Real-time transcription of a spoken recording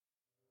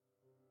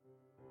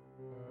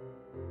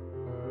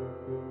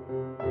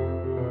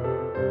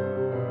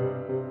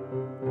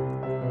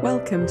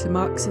Welcome to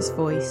Marxist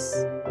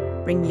Voice,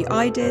 bringing you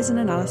ideas and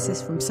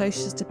analysis from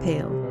Socialist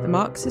Appeal, the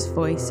Marxist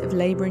voice of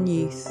labour and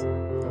youth.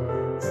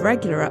 For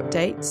regular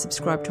updates,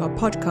 subscribe to our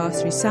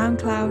podcast through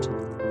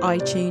SoundCloud,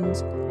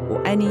 iTunes,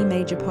 or any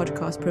major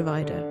podcast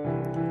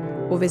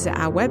provider. Or visit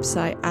our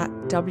website at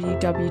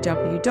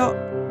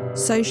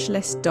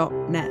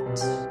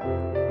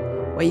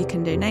www.socialist.net, where you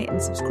can donate and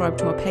subscribe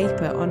to our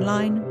paper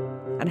online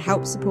and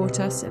help support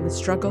us in the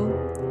struggle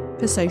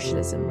for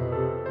socialism.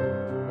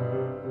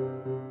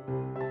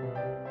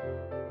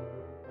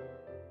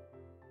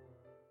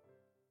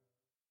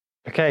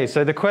 Okay,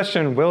 so the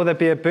question, will there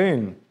be a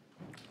boom?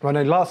 Well,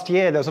 no, last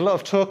year there was a lot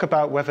of talk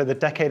about whether the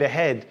decade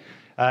ahead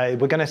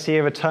we're going to see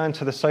a return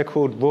to the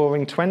so-called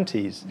roaring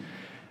 20s.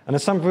 And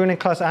as some ruling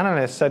class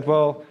analysts said,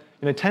 well,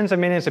 tens of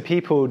millions of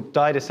people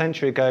died a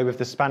century ago with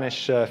the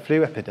Spanish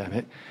flu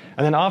epidemic.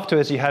 And then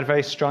afterwards you had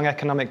very strong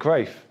economic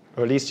growth,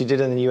 or at least you did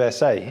in the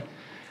USA.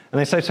 And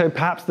they said, so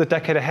perhaps the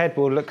decade ahead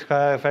will look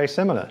very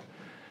similar.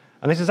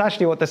 And this is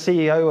actually what the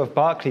CEO of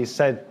Barclays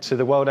said to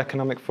the World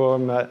Economic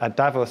Forum at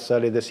Davos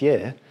earlier this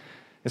year.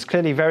 It's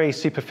clearly very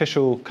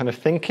superficial kind of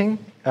thinking.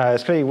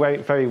 It's clearly very,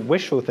 very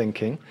wishful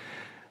thinking.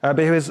 But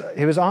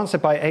he was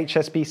answered by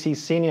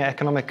HSBC's senior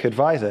economic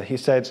advisor. He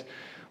said,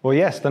 well,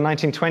 yes, the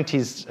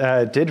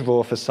 1920s did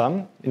roar for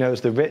some. It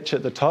was the rich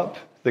at the top,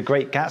 the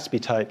Great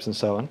Gatsby types and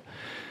so on.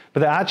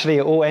 But actually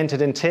it all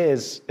ended in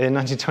tears in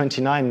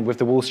 1929 with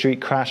the Wall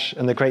Street crash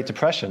and the Great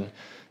Depression.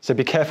 So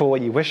be careful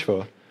what you wish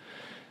for.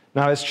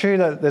 Now, it's true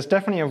that there's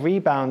definitely a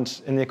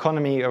rebound in the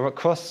economy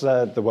across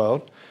the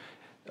world.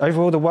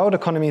 Overall, the world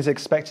economy is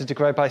expected to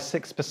grow by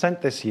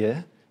 6% this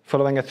year,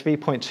 following a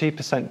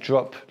 3.2%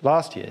 drop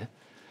last year.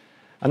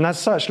 And as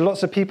such,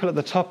 lots of people at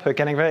the top are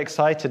getting very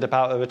excited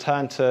about a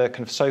return to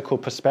kind of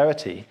so-called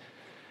prosperity.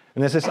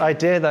 And there's this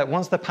idea that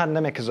once the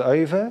pandemic is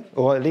over,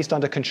 or at least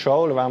under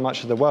control around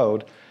much of the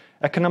world,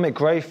 economic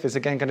growth is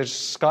again going to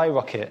just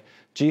skyrocket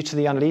due to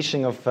the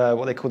unleashing of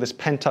what they call this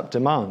pent-up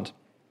demand.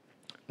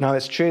 Now,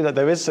 it's true that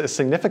there is a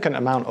significant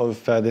amount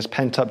of this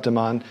pent-up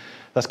demand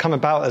that's come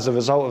about as a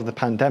result of the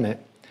pandemic.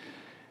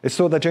 It's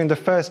thought that during the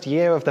first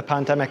year of the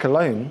pandemic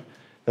alone,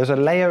 there's a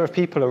layer of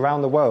people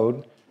around the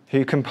world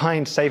who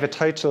combined save a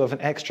total of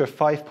an extra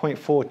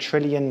 $5.4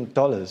 trillion,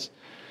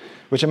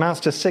 which amounts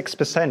to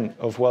 6%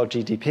 of world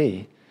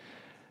GDP.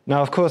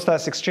 Now, of course,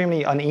 that's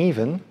extremely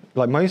uneven.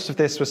 Like, most of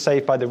this was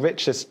saved by the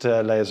richest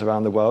layers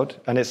around the world,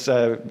 and it's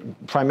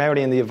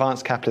primarily in the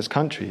advanced capitalist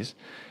countries.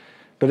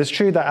 But it's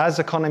true that as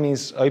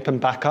economies open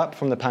back up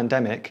from the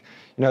pandemic,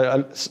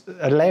 a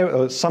layer,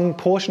 or some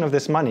portion of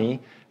this money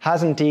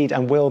has indeed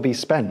and will be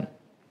spent.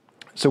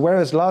 So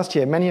whereas last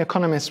year many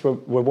economists were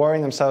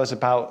worrying themselves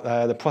about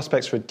the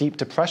prospects for a deep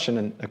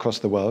depression across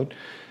the world,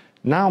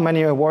 now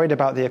many are worried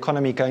about the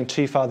economy going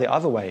too far the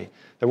other way.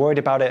 They're worried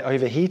about it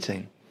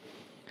overheating.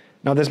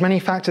 Now, there's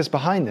many factors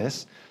behind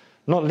this,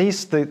 not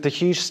least the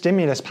huge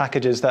stimulus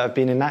packages that have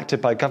been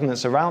enacted by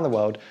governments around the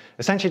world,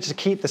 essentially to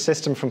keep the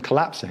system from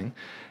collapsing.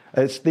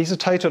 These have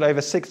totaled over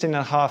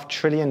 $16.5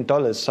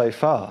 trillion so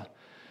far.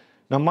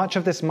 Now, much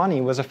of this money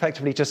was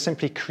effectively just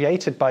simply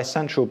created by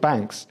central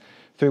banks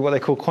through what they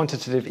call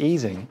quantitative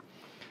easing.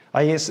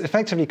 It's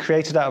effectively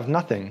created out of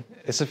nothing.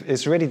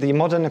 It's really the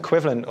modern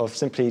equivalent of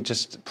simply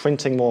just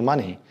printing more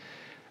money.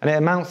 And it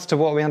amounts to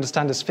what we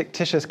understand as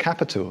fictitious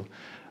capital.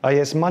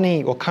 It's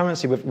money or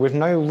currency with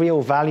no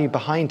real value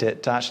behind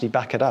it to actually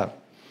back it up.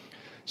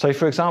 So,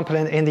 for example,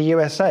 in the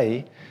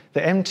USA, the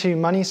M2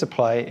 money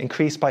supply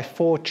increased by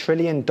 $4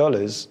 trillion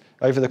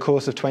over the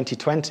course of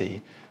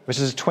 2020, which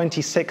is a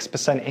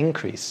 26%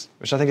 increase,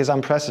 which I think is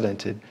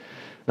unprecedented.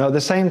 Now, at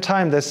the same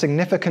time, there's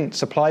significant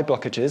supply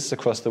blockages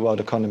across the world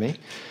economy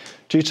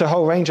due to a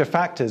whole range of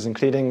factors,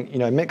 including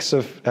a mix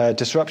of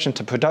disruption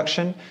to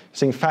production,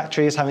 seeing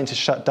factories having to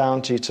shut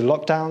down due to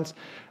lockdowns,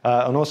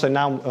 and also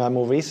now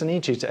more recently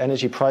due to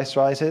energy price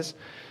rises.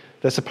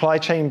 The supply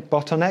chain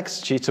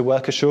bottlenecks due to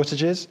worker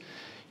shortages.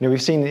 We've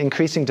seen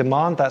increasing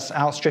demand that's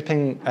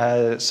outstripping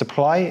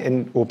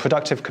supply or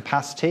productive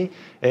capacity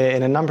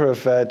in a number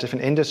of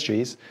different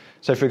industries.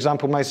 So, for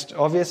example, most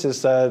obvious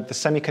is the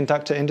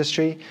semiconductor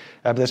industry,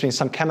 but there's been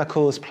some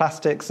chemicals,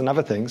 plastics, and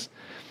other things.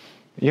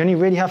 You only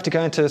really have to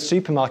go into a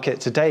supermarket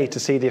today to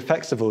see the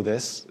effects of all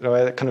this.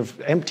 Kind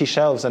of empty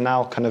shelves are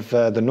now kind of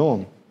the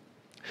norm.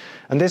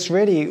 And this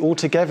really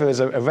altogether is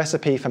a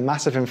recipe for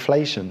massive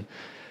inflation,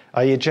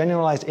 i.e. a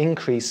generalized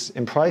increase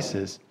in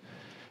prices,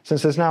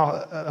 since there's now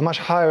a much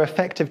higher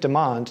effective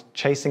demand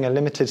chasing a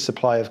limited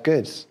supply of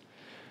goods.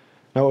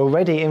 Now,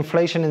 already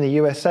inflation in the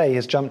USA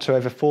has jumped to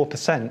over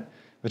 4%,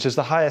 which is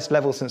the highest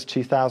level since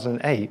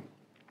 2008.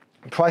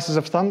 Prices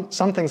of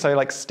some things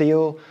like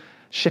steel,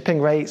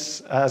 shipping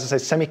rates, as I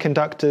say,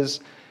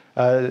 semiconductors,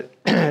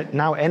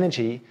 now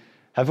energy,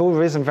 have all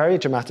risen very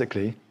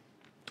dramatically.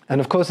 And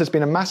of course, there's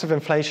been a massive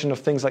inflation of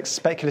things like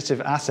speculative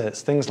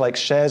assets, things like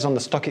shares on the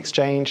stock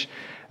exchange,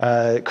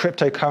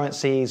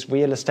 cryptocurrencies,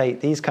 real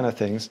estate, these kind of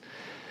things.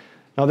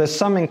 Now, there's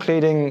some,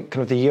 including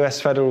kind of the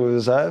US Federal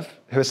Reserve,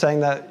 who are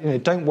saying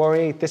that, don't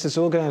worry, this is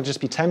all going to just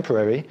be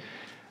temporary.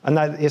 and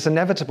that it's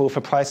inevitable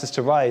for prices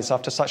to rise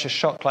after such a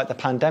shock like the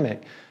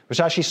pandemic, which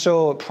actually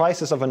saw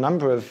prices of a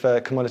number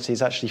of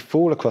commodities actually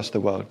fall across the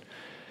world.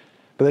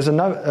 But there's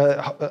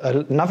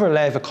another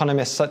layer of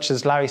economists such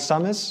as Larry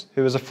Summers,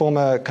 who was a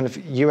former kind of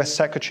US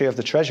Secretary of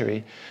the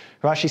Treasury,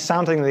 who are actually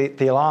sounding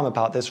the alarm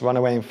about this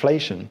runaway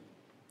inflation.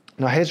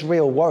 Now, his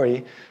real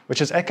worry,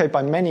 which is echoed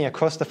by many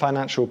across the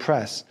financial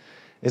press,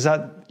 is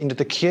that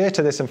the cure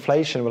to this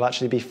inflation will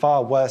actually be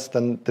far worse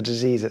than the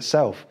disease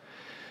itself.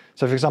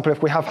 So, for example,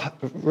 if we have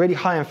really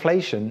high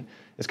inflation,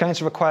 it's going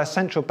to require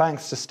central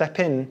banks to step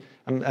in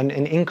and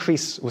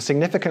increase or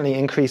significantly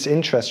increase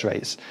interest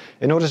rates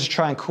in order to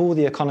try and cool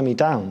the economy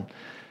down.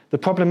 The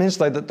problem is,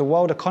 though, that the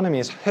world economy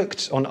is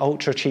hooked on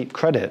ultra-cheap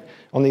credit,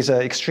 on these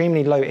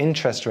extremely low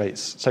interest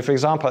rates. So, for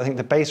example, I think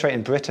the base rate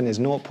in Britain is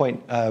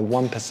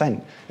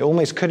 0.1%. It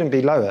almost couldn't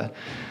be lower.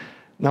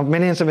 Now,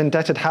 millions of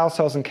indebted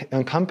households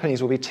and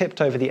companies will be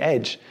tipped over the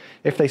edge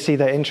if they see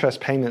their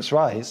interest payments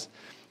rise.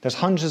 There's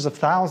hundreds of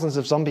thousands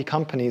of zombie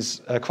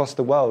companies across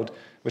the world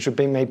which would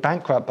be made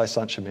bankrupt by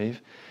such a move.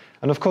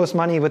 And of course,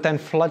 money would then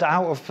flood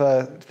out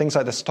of things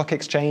like the stock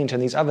exchange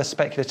and these other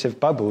speculative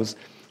bubbles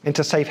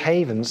into safe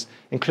havens,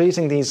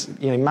 including these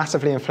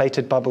massively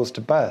inflated bubbles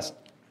to burst.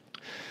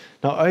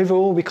 Now,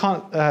 overall, we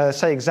can't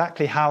say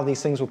exactly how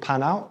these things will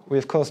pan out. We,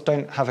 of course,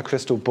 don't have a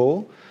crystal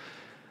ball.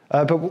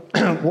 But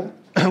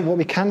what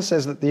we can say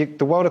is that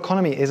the world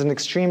economy is an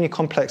extremely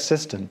complex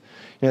system.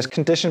 It's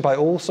conditioned by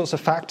all sorts of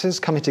factors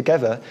coming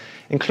together,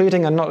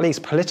 including and not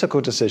least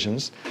political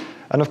decisions.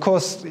 And of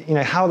course,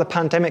 how the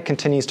pandemic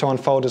continues to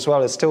unfold as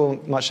well is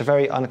still much a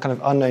very kind of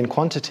unknown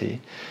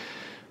quantity.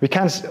 We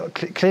can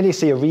clearly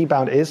see a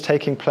rebound is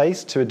taking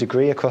place to a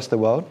degree across the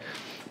world,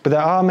 but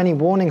there are many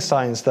warning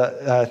signs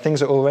that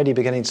things are already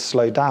beginning to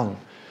slow down.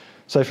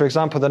 So, for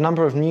example, the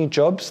number of new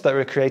jobs that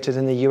were created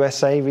in the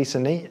USA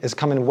recently is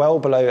coming well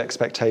below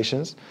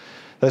expectations.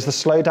 There's the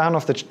slowdown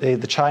of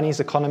the Chinese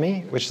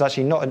economy, which is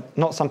actually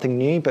not something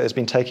new, but has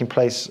been taking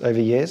place over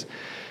years.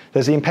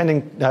 There's the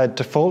impending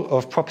default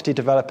of property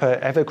developer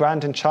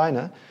Evergrande in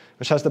China,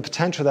 which has the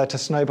potential there to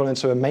snowball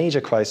into a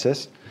major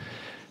crisis.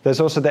 There's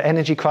also the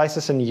energy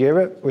crisis in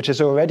Europe, which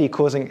is already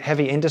causing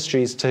heavy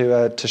industries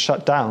to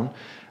shut down,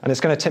 and it's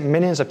going to tip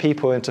millions of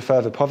people into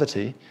further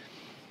poverty.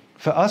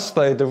 For us,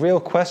 though, the real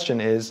question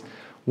is,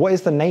 what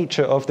is the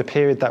nature of the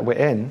period that we're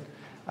in,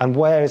 and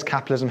where is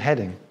capitalism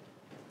heading?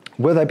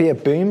 Will there be a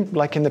boom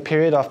like in the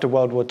period after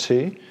World War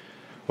II?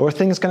 Or are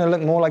things going to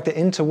look more like the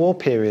interwar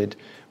period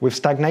with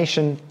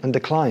stagnation and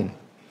decline?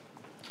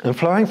 And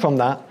flowing from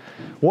that,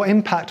 what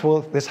impact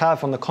will this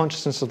have on the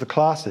consciousness of the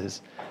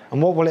classes?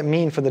 And what will it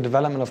mean for the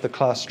development of the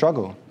class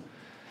struggle?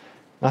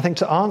 And I think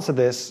to answer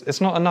this,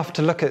 it's not enough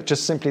to look at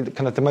just simply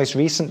the most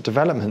recent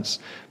developments,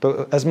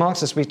 but as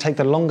Marxists, we take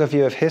the longer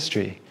view of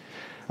history.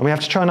 And we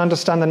have to try and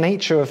understand the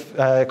nature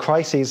of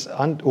crises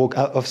or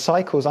of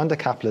cycles under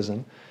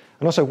capitalism,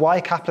 and also why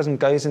capitalism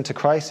goes into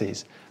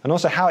crises, and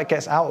also how it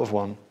gets out of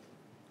one.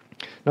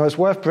 Now, it's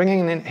worth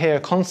bringing in here a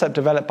concept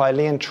developed by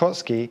Leon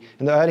Trotsky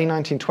in the early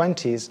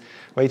 1920s,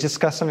 where he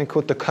discussed something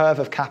called the curve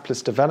of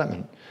capitalist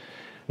development.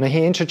 Now,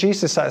 he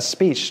introduced this at a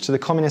speech to the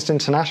Communist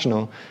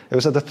International. It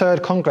was at the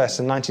Third Congress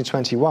in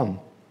 1921.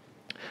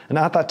 And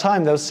at that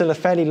time, there was still a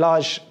fairly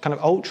large kind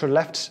of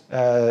ultra-left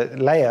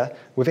layer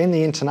within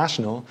the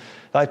International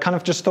that had kind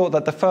of just thought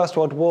that the First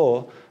World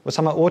War would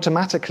somehow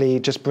automatically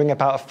just bring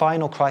about a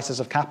final crisis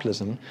of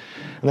capitalism.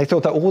 And they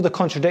thought that all the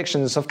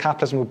contradictions of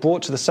capitalism were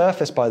brought to the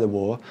surface by the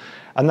war,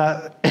 and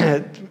that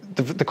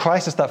the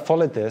crisis that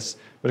followed this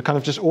would kind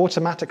of just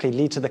automatically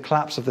lead to the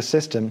collapse of the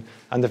system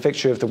and the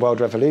victory of the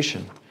world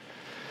revolution.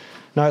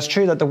 Now, it's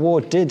true that the war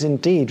did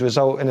indeed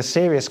result in a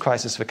serious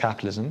crisis for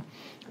capitalism,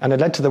 and it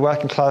led to the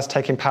working class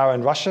taking power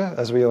in Russia,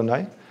 as we all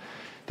know.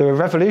 There were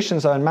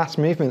revolutions and mass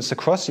movements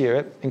across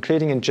Europe,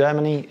 including in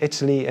Germany,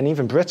 Italy, and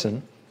even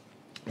Britain.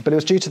 But it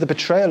was due to the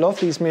betrayal of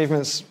these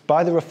movements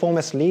by the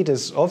reformist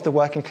leaders of the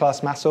working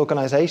class mass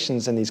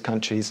organizations in these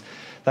countries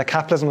that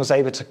capitalism was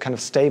able to kind of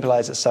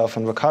stabilize itself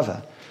and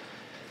recover.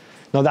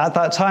 Now, at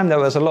that time, there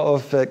was a lot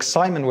of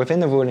excitement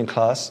within the ruling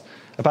class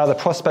about the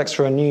prospects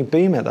for a new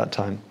boom at that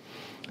time.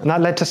 And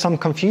that led to some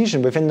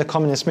confusion within the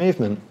communist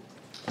movement.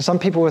 Some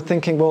people were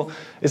thinking, well,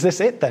 is this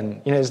it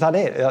then? Is that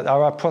it?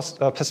 Are our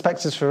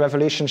perspectives for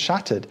revolution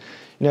shattered?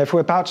 If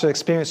we're about to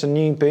experience a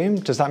new boom,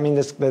 does that mean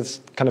there's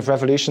kind of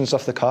revolutions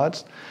off the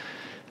cards?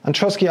 And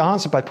Trotsky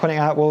answered by pointing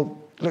out, well,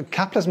 look,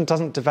 capitalism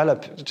doesn't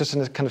develop just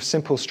in a kind of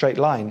simple straight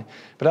line,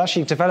 but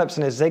actually develops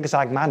in a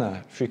zigzag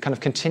manner through kind of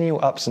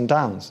continual ups and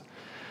downs.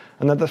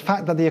 And that the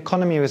fact that the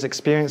economy was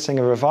experiencing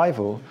a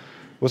revival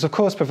was, of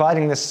course,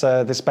 providing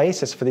this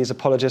basis for these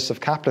apologists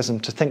of capitalism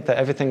to think that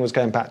everything was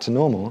going back to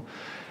normal,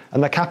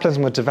 and that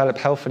capitalism would develop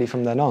healthily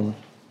from then on.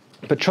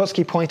 But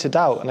Trotsky pointed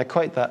out, and I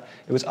quote, that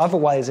it was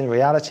otherwise in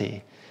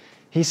reality.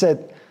 He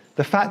said,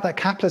 "The fact that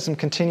capitalism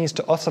continues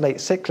to oscillate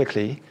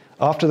cyclically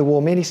after the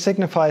war merely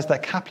signifies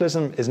that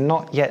capitalism is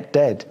not yet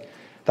dead,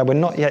 that we're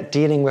not yet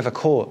dealing with a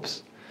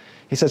corpse."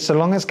 He said, so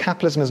long as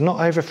capitalism is not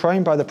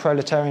overthrown by the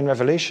proletarian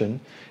revolution,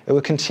 it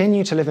will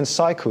continue to live in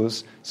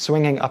cycles,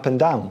 swinging up and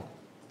down.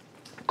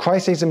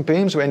 Crises and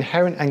booms were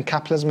inherent in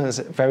capitalism at its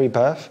very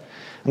birth,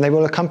 and they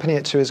will accompany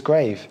it to its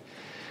grave.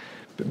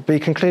 But he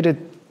concluded,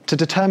 to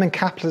determine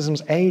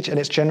capitalism's age and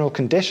its general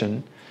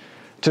condition,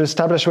 to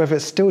establish whether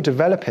it's still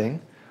developing,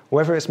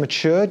 whether it's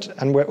matured,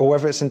 or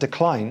whether it's in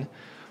decline,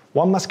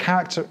 one must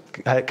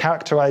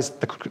characterize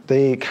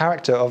the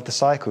character of the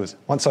cycles.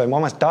 One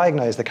must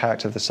diagnose the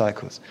character of the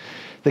cycles.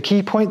 The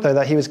key point, though,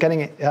 that he was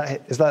getting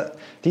at is that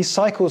these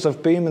cycles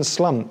of boom and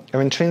slump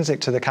are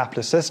intrinsic to the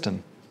capitalist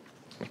system.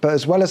 But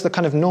as well as the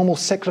kind of normal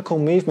cyclical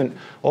movement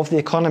of the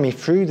economy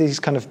through these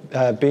kind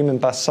of boom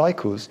and bust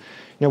cycles,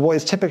 what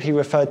is typically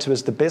referred to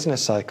as the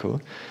business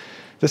cycle,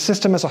 the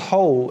system as a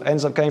whole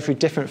ends up going through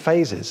different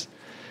phases.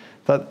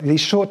 That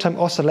these short-term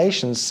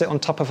oscillations sit on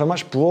top of a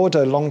much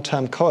broader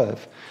long-term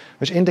curve,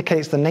 which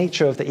indicates the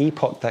nature of the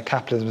epoch that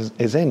capitalism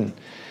is in,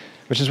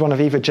 which is one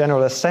of either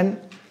general ascent,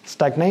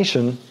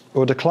 stagnation,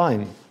 or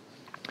decline.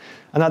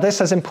 And now this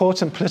has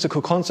important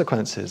political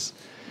consequences.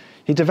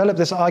 He developed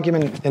this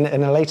argument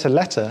in a later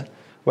letter,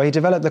 where he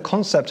developed the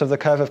concept of the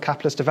curve of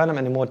capitalist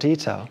development in more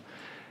detail.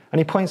 And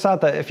he points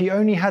out that if you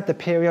only had the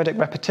periodic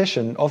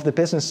repetition of the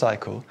business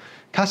cycle,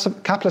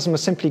 capitalism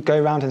would simply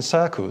go round in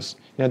circles.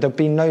 There'd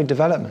be no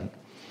development.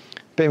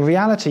 But in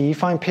reality, you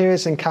find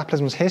periods in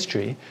capitalism's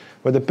history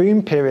where the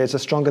boom periods are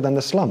stronger than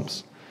the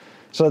slumps.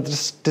 So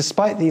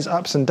despite these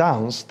ups and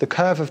downs, the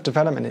curve of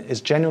development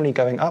is generally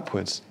going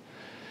upwards.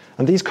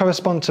 And these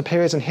correspond to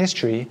periods in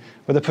history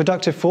where the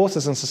productive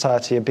forces in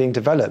society are being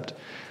developed,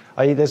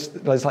 i.e.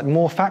 there's like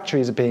more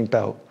factories are being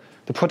built,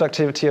 the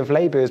productivity of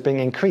labor is being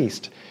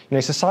increased.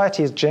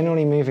 Society is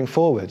generally moving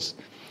forwards.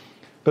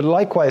 But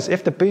likewise,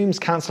 if the booms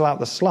cancel out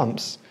the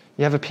slumps,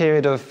 you have a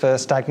period of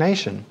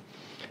stagnation.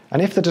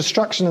 And if the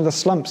destruction of the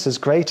slumps is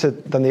greater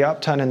than the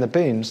upturn in the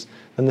booms,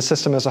 then the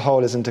system as a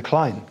whole is in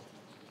decline.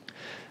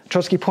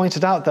 Trotsky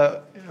pointed out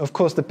that, of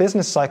course, the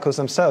business cycles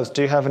themselves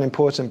do have an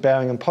important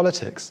bearing on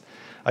politics.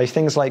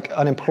 Things like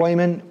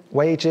unemployment,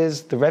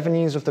 wages, the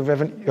revenues of the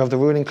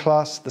ruling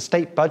class, the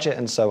state budget,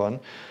 and so on.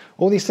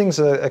 All these things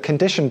are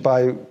conditioned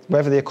by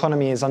whether the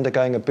economy is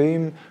undergoing a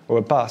boom or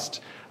a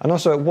bust, and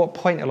also at what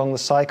point along the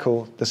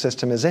cycle the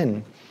system is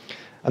in.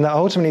 And that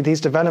ultimately these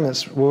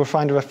developments will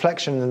find a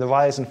reflection in the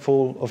rise and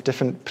fall of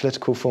different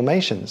political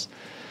formations.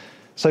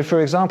 So,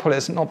 for example,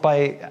 it's not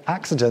by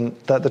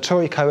accident that the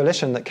Tory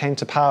coalition that came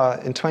to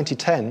power in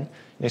 2010,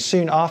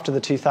 soon after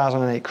the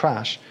 2008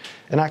 crash,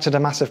 enacted a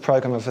massive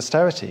program of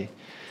austerity.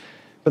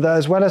 But that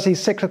as well as these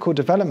cyclical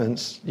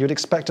developments, you would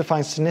expect to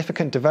find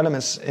significant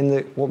developments in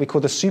what we call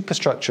the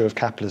superstructure of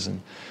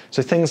capitalism.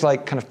 So things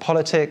like kind of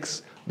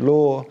politics,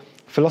 law,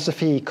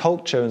 philosophy,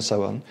 culture, and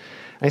so on.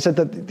 And he said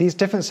that these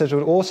differences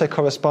would also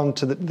correspond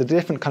to the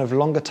different kind of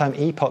longer-term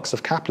epochs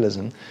of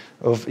capitalism,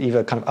 of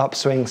either kind of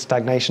upswing,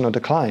 stagnation, or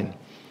decline.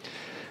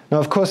 Now,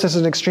 of course, this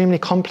is an extremely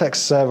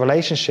complex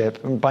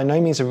relationship, and by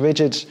no means a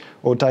rigid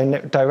or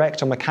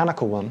direct or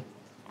mechanical one.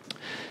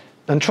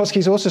 And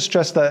Trotsky's also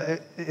stressed that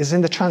it is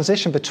in the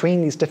transition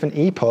between these different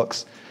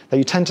epochs that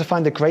you tend to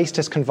find the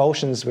greatest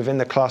convulsions within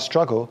the class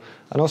struggle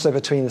and also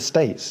between the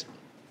states.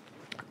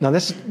 Now,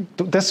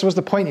 this was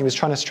the point he was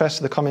trying to stress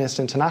to the Communist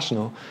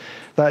International,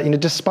 that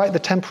despite the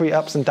temporary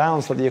ups and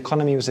downs that the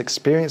economy was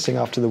experiencing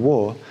after the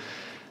war,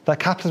 that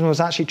capitalism was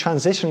actually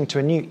transitioning to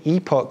a new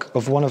epoch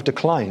of one of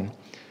decline,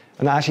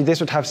 and that actually this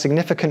would have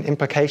significant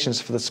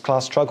implications for this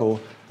class struggle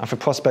and for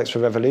prospects for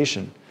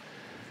revolution.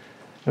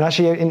 And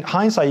actually, in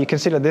hindsight, you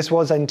consider this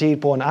was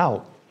indeed borne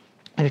out.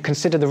 And you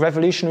consider the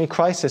revolutionary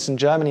crisis in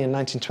Germany in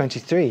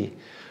 1923,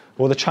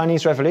 or the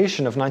Chinese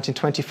Revolution of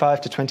 1925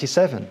 to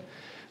 27,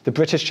 the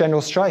British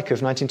General Strike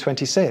of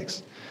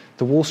 1926,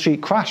 the Wall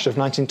Street crash of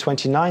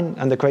 1929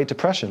 and the Great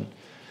Depression,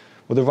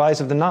 or the rise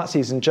of the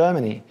Nazis in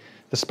Germany,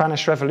 the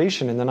Spanish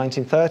Revolution in the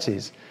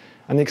 1930s,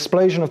 and the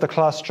explosion of the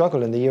class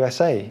struggle in the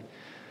USA.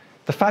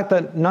 The fact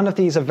that none of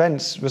these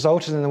events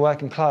resulted in the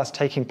working class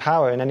taking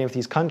power in any of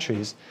these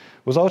countries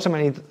was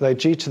ultimately, though,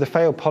 due to the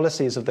failed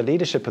policies of the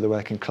leadership of the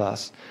working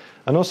class,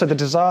 and also the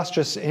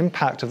disastrous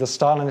impact of the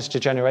Stalinist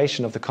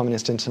degeneration of the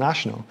Communist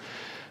International.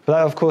 But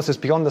that, of course, is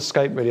beyond the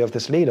scope, really, of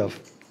this lead-off.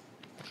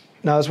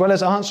 Now, as well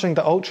as answering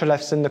the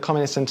ultra-lefts in the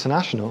Communist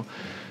International,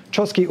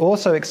 Trotsky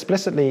also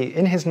explicitly,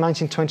 in his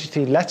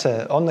 1923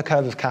 letter on the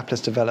curve of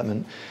capitalist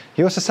development,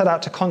 he also set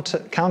out to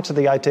counter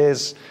the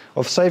ideas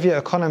of Soviet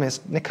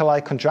economist Nikolai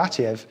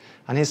Kondratiev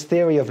and his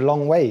theory of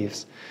long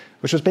waves,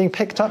 which was being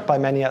picked up by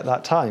many at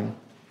that time.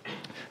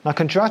 Now,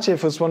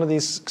 Kondratiev was one of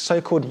these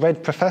so-called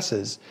red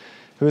professors,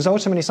 who was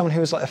ultimately someone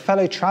who was like a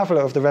fellow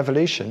traveller of the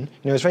revolution,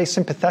 was very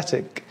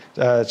sympathetic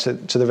to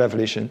the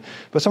revolution,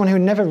 but someone who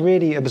never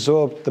really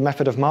absorbed the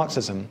method of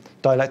Marxism,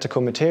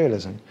 dialectical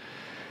materialism.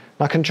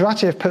 Now,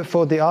 Kondratiev put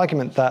forward the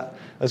argument that,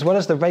 as well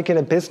as the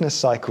regular business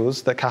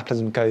cycles that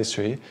capitalism goes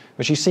through,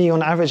 which you see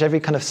on average every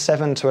kind of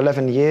 7 to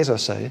 11 years or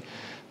so,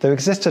 there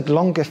existed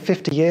longer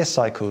 50-year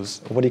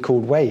cycles, or what he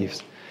called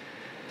waves.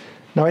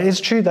 Now, it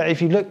is true that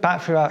if you look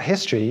back throughout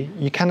history,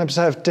 you can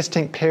observe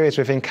distinct periods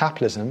within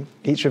capitalism,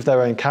 each with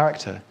their own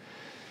character.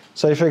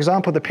 So, for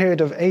example, the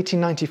period of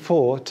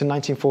 1894 to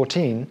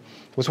 1914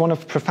 was one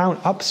of profound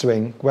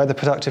upswing where the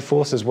productive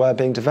forces were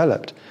being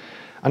developed.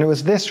 And it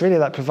was this really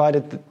that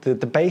provided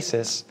the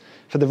basis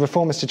for the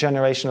reformist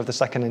generation of the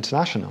Second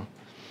International.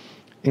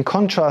 In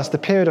contrast, the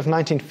period of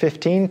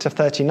 1915 to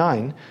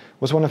 39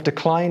 was one of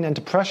decline and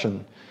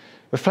depression,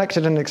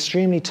 reflected an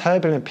extremely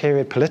turbulent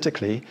period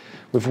politically,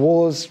 with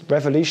wars,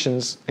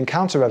 revolutions, and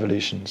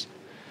counter-revolutions.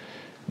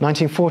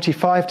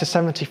 1945 to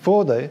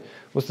 74, though,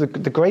 was the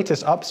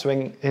greatest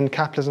upswing in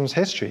capitalism's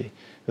history,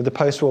 with the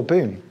post-war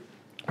boom,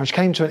 which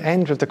came to an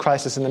end with the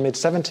crisis in the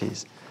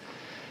mid-70s.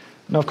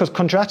 Now, of course,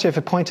 Kondratiev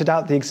had pointed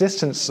out the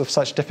existence of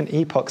such different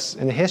epochs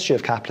in the history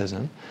of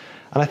capitalism,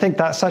 and I think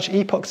that such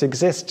epochs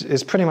exist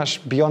is pretty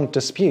much beyond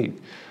dispute.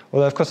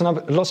 Although, of course,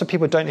 lots of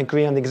people don't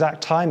agree on the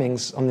exact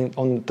timings,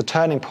 on the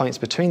turning points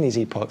between these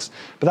epochs,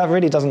 but that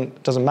really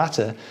doesn't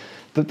matter.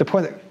 The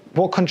point that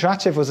what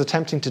Kondratiev was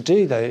attempting to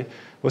do, though,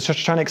 was to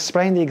try and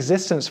explain the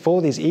existence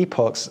for these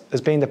epochs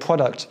as being the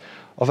product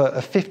of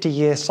a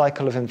 50-year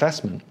cycle of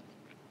investment.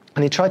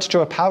 And he tried to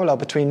draw a parallel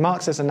between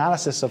Marx's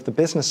analysis of the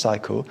business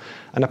cycle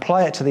and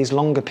apply it to these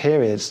longer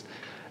periods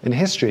in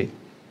history.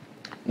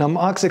 Now,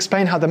 Marx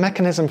explained how the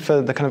mechanism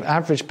for the kind of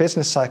average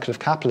business cycle of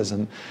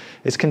capitalism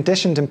is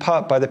conditioned in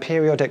part by the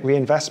periodic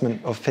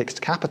reinvestment of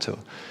fixed capital,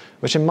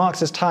 which in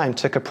Marx's time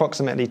took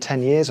approximately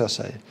 10 years or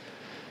so.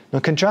 Now,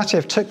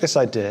 Kondratiev took this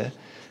idea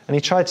and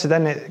he tried to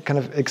then kind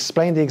of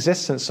explain the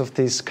existence of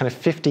these kind of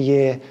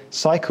 50-year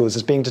cycles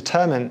as being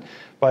determined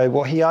by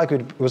what he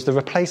argued was the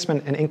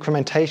replacement and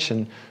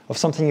incrementation of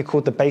something he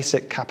called the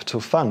basic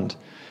capital fund,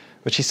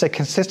 which he said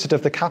consisted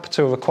of the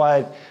capital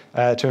required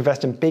to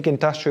invest in big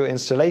industrial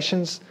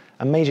installations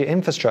and major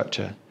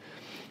infrastructure.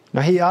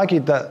 Now, he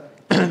argued that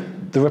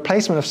the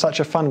replacement of such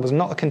a fund was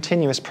not a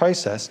continuous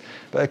process,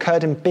 but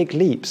occurred in big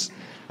leaps.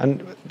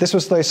 And this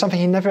was, though, something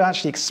he never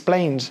actually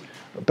explained,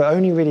 but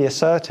only really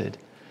asserted.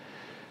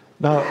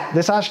 Now,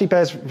 this actually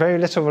bears very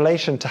little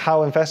relation to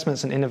how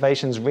investments and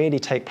innovations really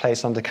take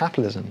place under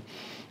capitalism.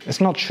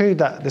 It's not true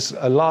that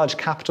a large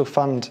capital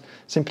fund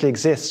simply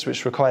exists,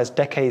 which requires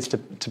decades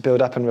to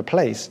build up and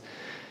replace.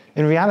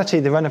 In reality,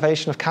 the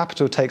renovation of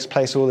capital takes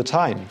place all the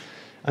time.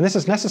 And this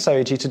is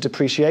necessary due to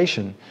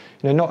depreciation,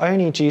 not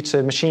only due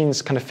to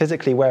machines kind of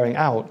physically wearing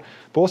out,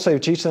 but also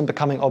due to them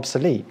becoming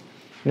obsolete.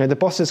 The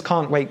bosses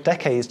can't wait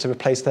decades to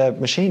replace their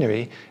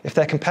machinery if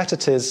their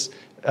competitors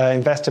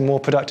invest in more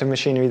productive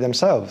machinery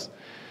themselves.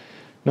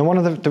 Now, one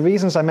of the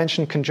reasons I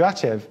mentioned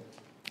Kondratiev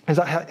is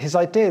that his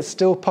ideas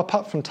still pop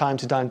up from time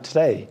to time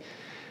today.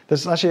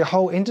 There's actually a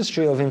whole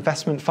industry of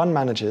investment fund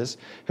managers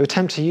who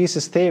attempt to use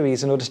his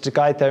theories in order to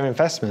guide their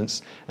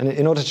investments and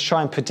in order to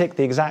try and predict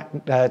the exact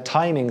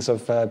timings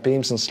of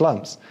booms and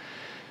slumps.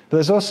 But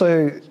there's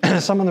also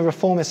some on the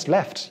reformist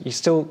left. You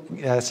still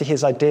see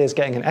his ideas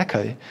getting an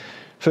echo.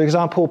 For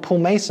example, Paul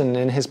Mason,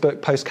 in his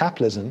book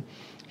Post-Capitalism,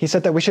 he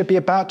said that we should be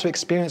about to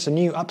experience a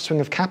new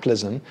upswing of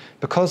capitalism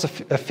because a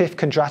fifth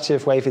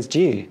Kondratiev wave is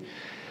due.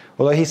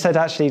 Although he said,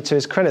 actually, to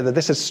his credit, that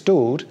this has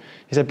stalled,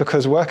 he said,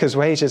 because workers'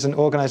 wages and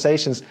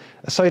organizations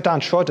are so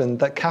downtrodden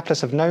that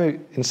capitalists have no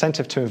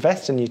incentive to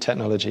invest in new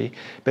technology,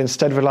 but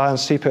instead rely on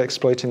super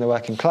exploiting the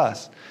working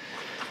class.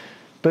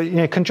 But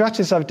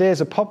Kondratiev's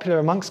ideas are popular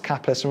amongst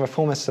capitalists and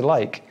reformists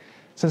alike,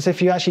 since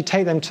if you actually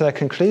take them to their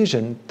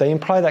conclusion, they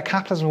imply that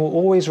capitalism will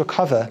always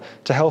recover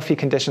to healthy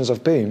conditions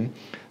of boom,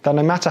 that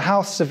no matter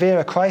how severe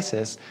a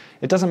crisis,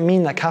 it doesn't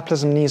mean that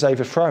capitalism needs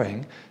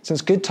overthrowing,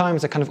 since good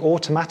times are kind of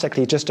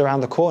automatically just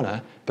around the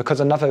corner because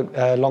another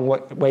long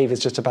wave is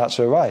just about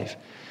to arrive.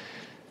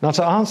 Now,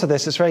 to answer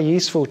this, it's very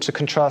useful to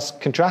contrast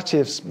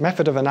Kondratiev's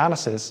method of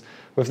analysis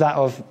with that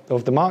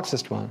of the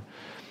Marxist one.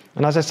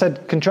 And as I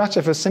said,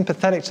 Kondratiev was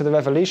sympathetic to the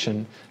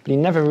revolution, but he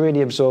never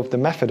really absorbed the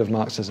method of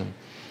Marxism.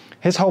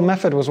 His whole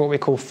method was what we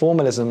call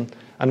formalism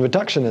and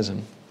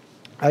reductionism,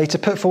 to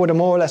put forward a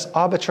more or less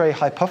arbitrary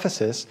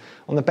hypothesis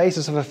on the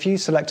basis of a few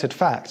selected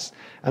facts,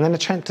 and then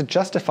attempt to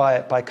justify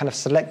it by kind of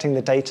selecting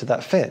the data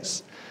that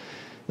fits.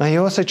 Now, he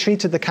also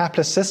treated the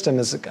capitalist system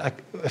as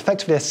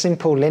effectively a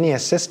simple linear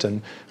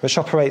system which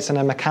operates in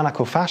a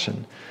mechanical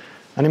fashion.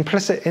 And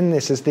implicit in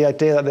this is the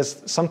idea that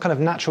there's some kind of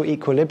natural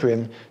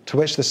equilibrium to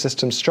which the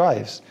system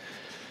strives.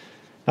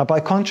 Now,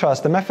 by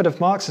contrast, the method of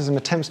Marxism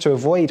attempts to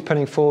avoid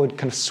putting forward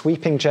kind of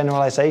sweeping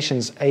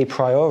generalizations a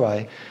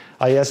priori,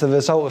 i.e. as the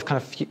result of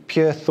kind of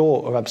pure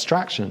thought or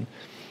abstraction.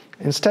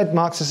 Instead,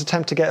 Marxists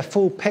attempt to get a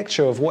full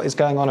picture of what is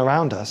going on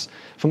around us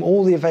from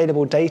all the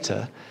available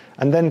data,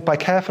 and then by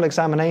careful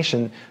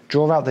examination,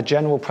 draw out the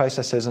general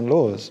processes and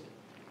laws.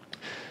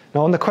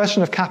 Now, on the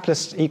question of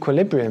capitalist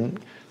equilibrium,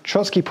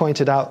 Trotsky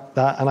pointed out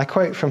that, and I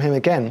quote from him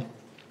again,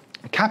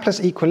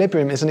 "Capitalist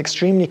equilibrium is an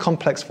extremely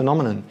complex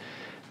phenomenon.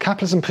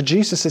 Capitalism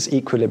produces this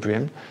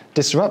equilibrium,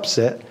 disrupts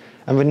it,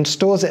 and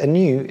restores it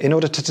anew in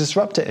order to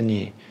disrupt it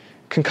anew,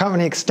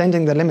 concurrently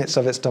extending the limits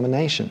of its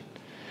domination.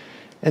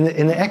 In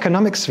the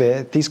economic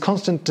sphere, these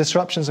constant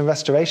disruptions and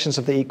restorations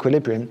of the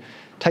equilibrium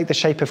take the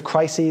shape of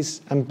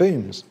crises and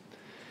booms.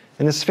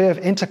 In the sphere of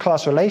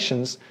interclass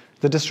relations,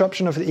 the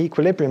disruption of the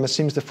equilibrium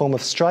assumes the form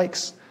of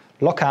strikes,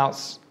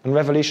 lockouts, and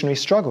revolutionary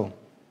struggle.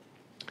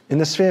 In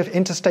the sphere of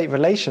interstate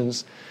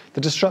relations,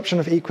 the disruption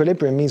of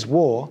equilibrium means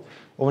war,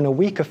 or in a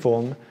weaker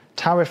form,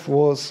 tariff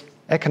wars,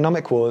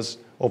 economic wars,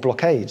 or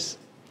blockades.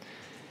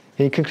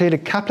 He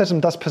concluded capitalism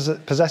thus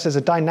possesses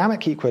a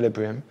dynamic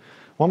equilibrium,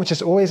 one which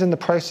is always in the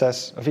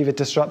process of either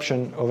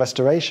disruption or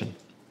restoration.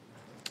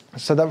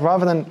 So that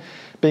rather than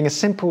being a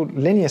simple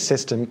linear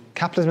system,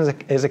 capitalism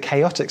is a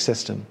chaotic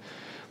system,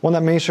 one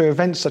that moves through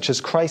events such as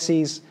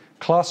crises,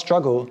 class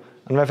struggle,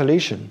 and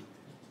revolution.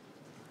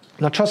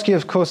 Now, Trotsky,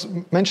 of course,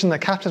 mentioned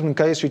that capitalism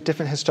goes through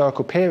different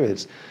historical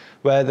periods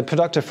where the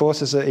productive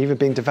forces are either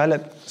being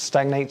developed,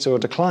 stagnates, or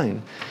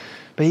decline.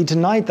 But he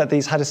denied that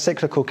these had a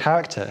cyclical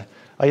character,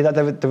 i.e. that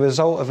they were the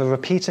result of a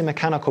repeating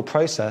mechanical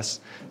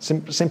process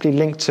simply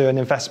linked to an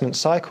investment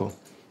cycle.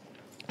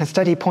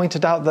 Instead, he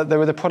pointed out that they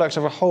were the product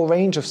of a whole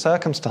range of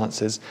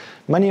circumstances,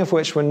 many of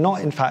which were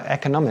not, in fact,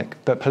 economic,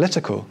 but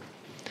political.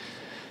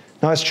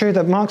 Now, it's true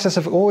that Marxists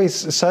have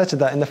always asserted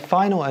that in the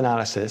final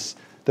analysis,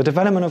 the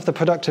development of the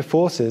productive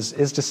forces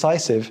is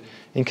decisive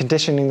in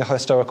conditioning the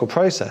historical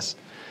process.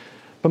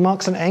 But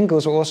Marx and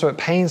Engels were also at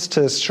pains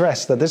to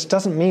stress that this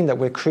doesn't mean that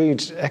we're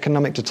crude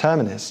economic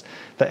determinists,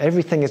 that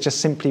everything is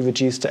just simply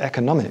reduced to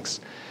economics,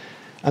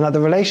 and that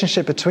the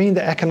relationship between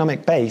the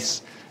economic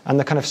base and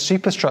the kind of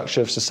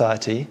superstructure of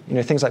society,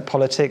 things like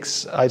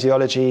politics,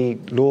 ideology,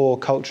 law,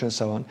 culture, and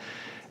so on,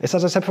 it's,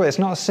 as I said before, it's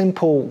not a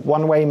simple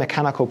one-way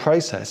mechanical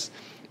process,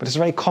 but it's a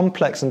very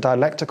complex and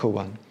dialectical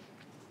one.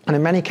 And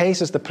in many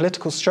cases, the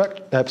political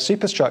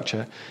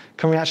superstructure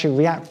can actually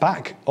react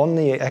back on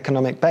the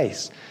economic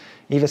base,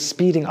 either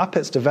speeding up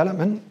its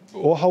development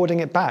or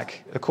holding it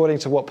back according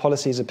to what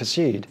policies are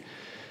pursued.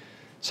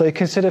 So you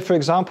consider, for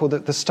example,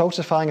 the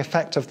stultifying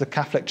effect of the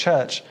Catholic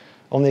Church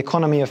on the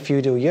economy of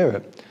feudal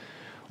Europe,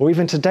 or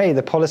even today,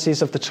 the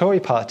policies of the Tory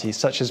party,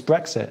 such as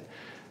Brexit,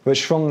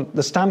 which from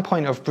the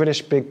standpoint of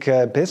British big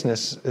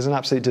business is an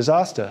absolute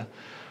disaster.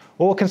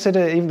 Or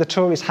consider even the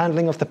Tories'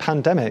 handling of the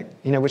pandemic,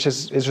 which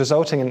is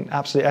resulting in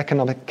absolute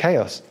economic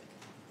chaos.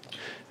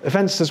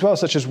 Events as well,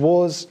 such as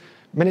wars,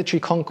 military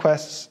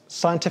conquests,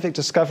 scientific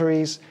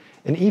discoveries,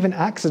 and even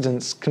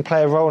accidents can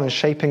play a role in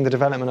shaping the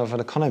development of an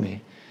economy.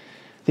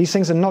 These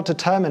things are not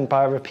determined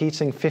by a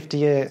repeating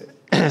 50-year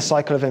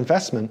cycle of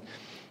investment,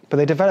 but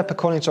they develop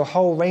according to a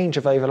whole range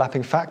of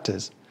overlapping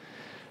factors.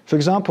 For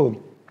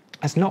example,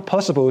 it's not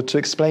possible to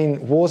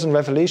explain wars and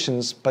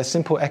revolutions by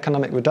simple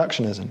economic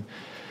reductionism.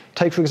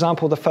 Take, for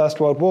example, the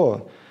First World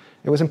War.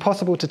 It was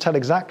impossible to tell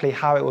exactly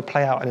how it would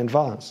play out in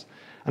advance,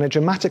 and it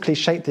dramatically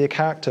shaped the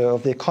character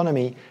of the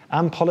economy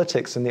and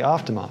politics in the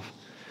aftermath.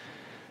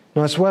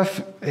 Now, it's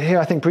worth here,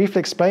 I think, briefly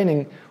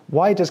explaining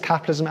why does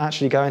capitalism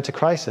actually go into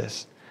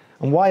crisis,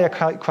 and why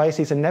are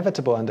crises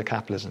inevitable under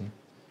capitalism?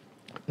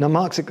 Now,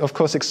 Marx, of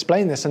course,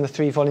 explained this in the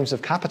 3 volumes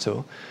of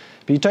Capital,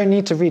 but you don't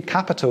need to read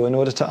Capital in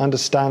order to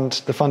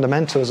understand the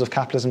fundamentals of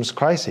capitalism's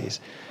crises.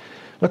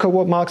 Look at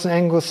what Marx and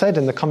Engels said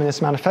in the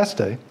Communist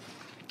Manifesto.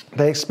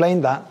 They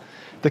explained that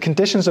the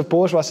conditions of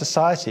bourgeois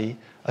society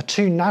are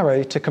too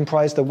narrow to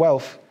comprise the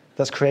wealth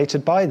that's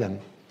created by them.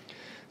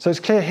 So it's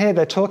clear here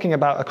they're talking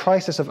about a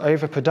crisis of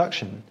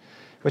overproduction,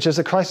 which is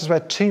a crisis where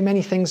too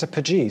many things are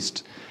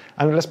produced.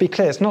 And let's be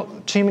clear, it's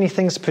not too many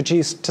things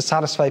produced to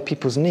satisfy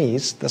people's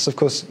needs. That's, of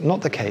course,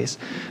 not the case.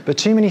 But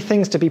too many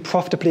things to be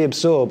profitably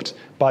absorbed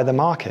by the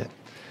market.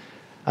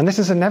 And this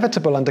is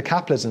inevitable under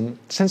capitalism,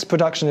 since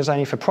production is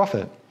only for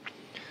profit.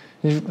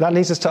 That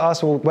leads us to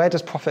ask, well, where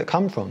does profit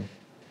come from?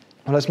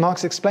 Well, as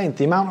Marx explained,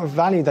 the amount of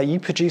value that you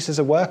produce as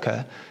a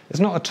worker is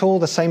not at all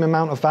the same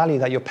amount of value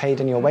that you're paid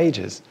in your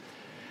wages.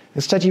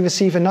 Instead, you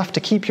receive enough to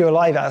keep you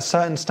alive at a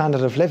certain standard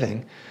of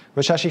living,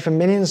 which actually for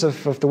millions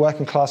of the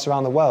working class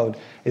around the world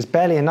is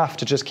barely enough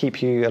to just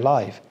keep you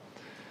alive.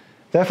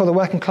 Therefore, the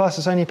working class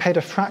is only paid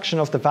a fraction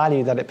of the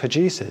value that it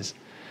produces.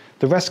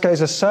 The rest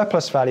goes as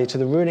surplus value to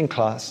the ruling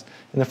class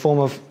in the form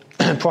of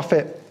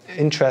profit,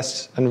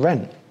 interest, and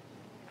rent.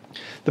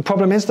 The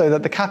problem is, though,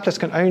 that the capitalists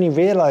can only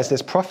realize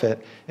this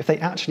profit if they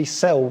actually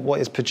sell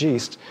what is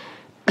produced.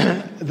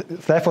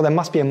 Therefore, there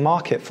must be a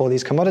market for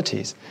these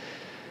commodities.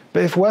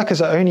 But if workers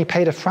are only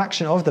paid a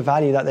fraction of the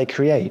value that they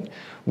create,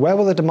 where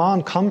will the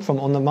demand come from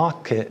on the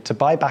market to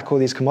buy back all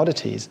these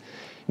commodities?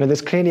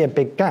 There's clearly a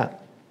big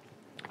gap.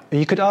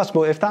 You could ask,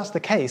 well, if that's the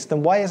case,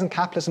 then why isn't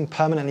capitalism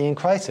permanently in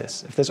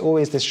crisis, if there's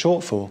always this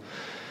shortfall?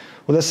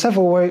 Well, there's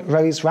several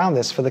ways around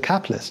this for the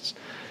capitalists.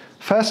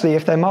 Firstly,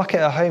 if their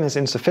market at home is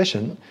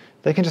insufficient,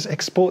 they can just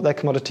export their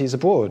commodities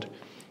abroad,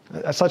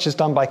 such as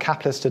done by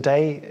capitalists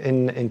today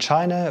in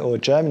China or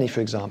Germany,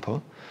 for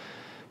example.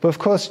 But of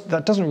course,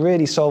 that doesn't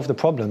really solve the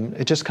problem.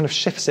 It just kind of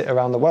shifts it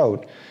around the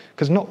world,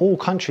 because not all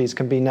countries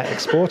can be net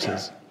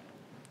exporters.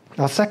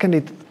 Now,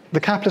 secondly,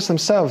 the capitalists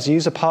themselves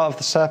use a part of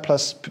the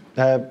surplus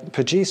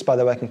produced by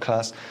the working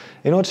class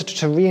in order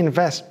to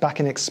reinvest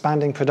back in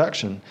expanding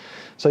production.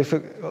 So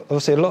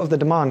obviously, a lot of the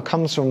demand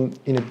comes from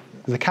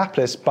the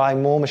capitalists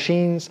buying more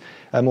machines,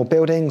 more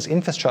buildings,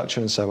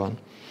 infrastructure, and so on.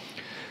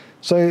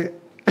 So,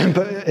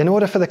 but in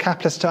order for the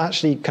capitalists to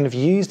actually kind of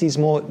use these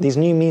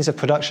new means of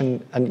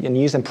production and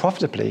use them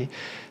profitably,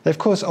 they of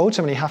course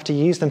ultimately have to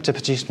use them to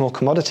produce more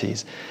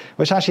commodities,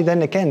 which actually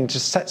then again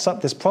just sets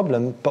up this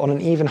problem, but on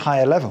an even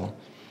higher level.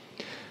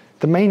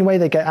 The main way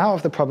they get out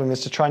of the problem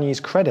is to try and use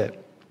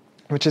credit,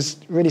 which is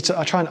really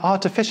to try and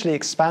artificially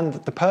expand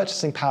the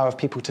purchasing power of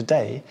people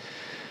today.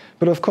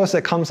 But of course,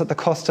 it comes at the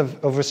cost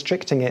of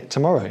restricting it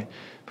tomorrow,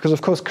 because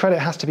of course, credit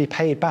has to be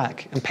paid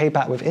back and paid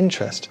back with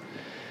interest.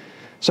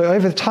 So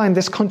over time,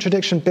 this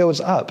contradiction builds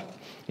up.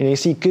 You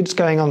see goods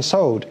going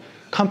unsold,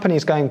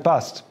 companies going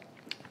bust,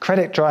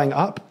 credit drying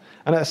up,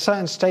 and at a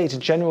certain stage, a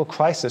general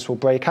crisis will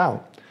break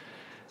out.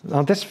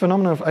 Now, this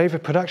phenomenon of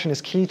overproduction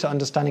is key to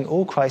understanding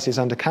all crises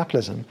under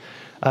capitalism,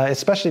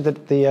 especially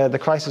the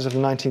crisis of the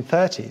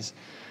 1930s.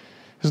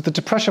 Because the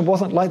Depression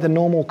wasn't like the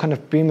normal kind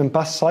of boom and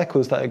bust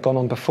cycles that had gone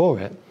on before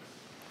it.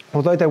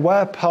 Although there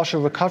were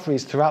partial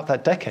recoveries throughout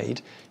that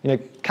decade,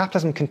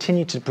 capitalism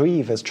continued to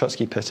breathe, as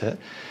Trotsky put it.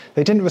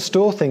 They didn't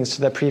restore things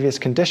to their previous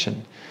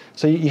condition.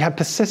 So you had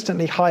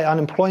persistently high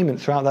unemployment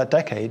throughout that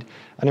decade,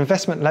 and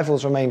investment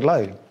levels remained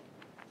low.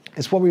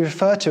 It's what we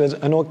refer to as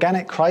an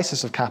organic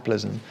crisis of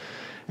capitalism.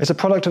 It's a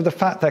product of the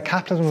fact that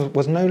capitalism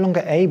was no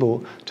longer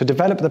able to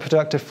develop the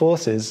productive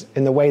forces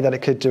in the way that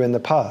it could do in the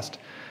past.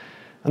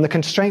 And the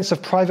constraints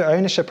of private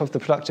ownership of the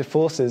productive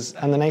forces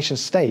and the nation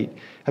state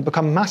had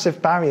become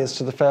massive barriers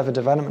to the further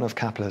development of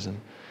capitalism.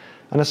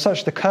 And as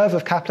such, the curve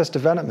of capitalist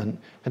development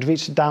had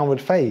reached a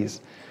downward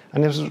phase,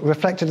 and it was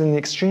reflected in the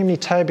extremely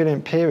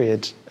turbulent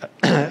period,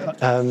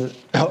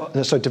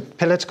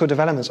 political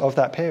developments of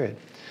that period.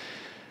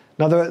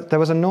 Now, there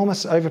was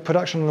enormous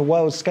overproduction on a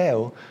world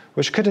scale,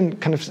 which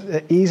couldn't kind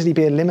of easily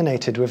be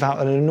eliminated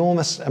without an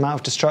enormous amount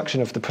of destruction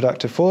of the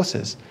productive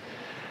forces.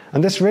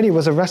 And this really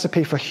was a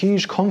recipe for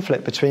huge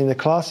conflict between the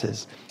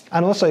classes,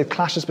 and also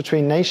clashes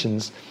between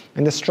nations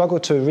in the struggle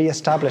to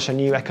re-establish a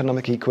new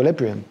economic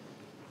equilibrium.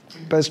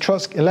 But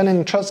as Lenin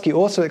and Trotsky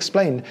also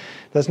explained,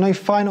 there's no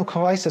final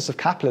crisis of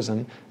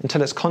capitalism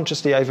until it's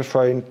consciously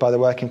overthrown by the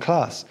working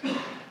class.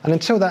 And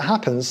until that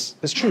happens,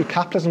 it's true,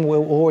 capitalism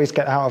will always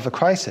get out of a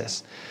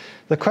crisis.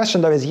 The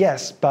question, though, is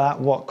yes, but at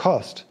what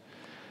cost?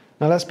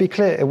 Now, let's be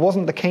clear, it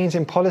wasn't the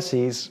Keynesian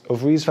policies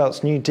of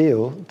Roosevelt's New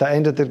Deal that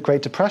ended the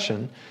Great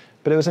Depression,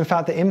 but it was in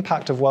fact the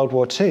impact of World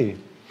War II,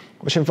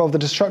 which involved the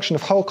destruction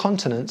of whole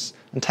continents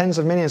and tens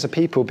of millions of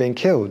people being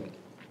killed.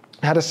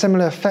 It had a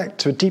similar effect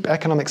to a deep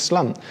economic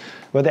slump,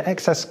 where the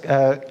excess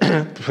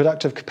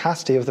productive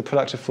capacity of the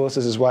productive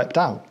forces is wiped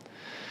out.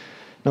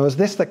 Now, it was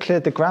this that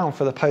cleared the ground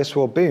for the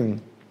post-war boom,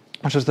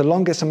 which was the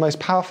longest and most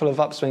powerful of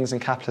upswings in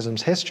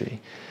capitalism's history.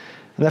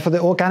 And therefore,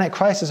 the organic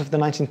crisis of the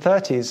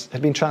 1930s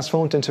had been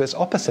transformed into its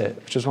opposite,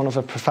 which was one of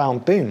a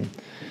profound boom.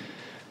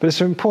 But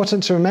it's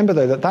important to remember,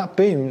 though, that that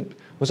boom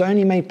was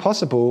only made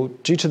possible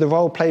due to the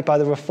role played by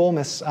the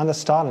reformists and the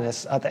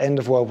Stalinists at the end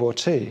of World War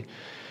II,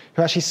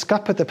 who actually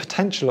scuppered the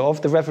potential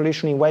of the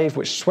revolutionary wave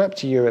which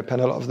swept Europe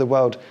and a lot of the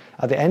world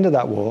at the end of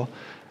that war.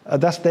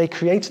 Thus, they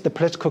created the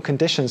political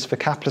conditions for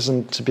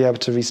capitalism to be able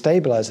to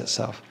restabilize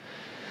itself.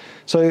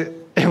 So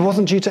it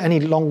wasn't due to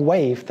any long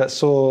wave that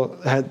saw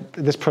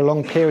this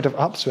prolonged period of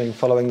upswing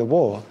following the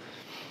war.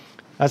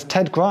 As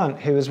Ted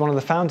Grant, who was one of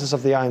the founders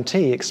of the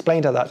IMT,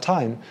 explained at that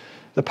time,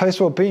 the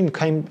post-war boom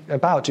came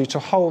about due to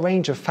a whole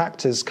range of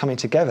factors coming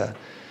together.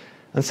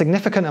 And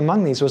significant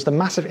among these was the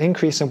massive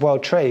increase in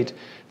world trade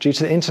due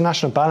to the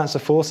international balance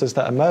of forces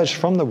that emerged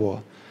from the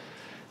war.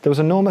 There was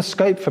enormous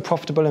scope for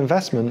profitable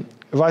investment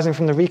arising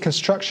from the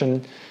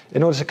reconstruction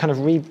in order to kind of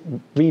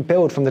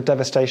rebuild from the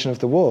devastation of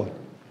the war,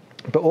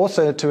 but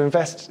also to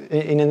invest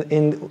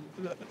in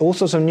all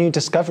sorts of new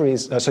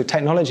discoveries,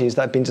 technologies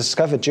that had been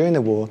discovered during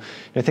the war,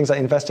 things like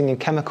investing in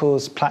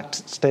chemicals,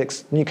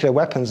 plastics, nuclear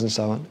weapons and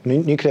so on,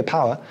 nuclear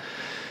power.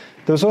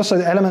 There was also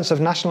elements of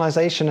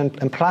nationalization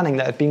and planning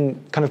that had been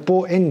kind of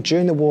brought in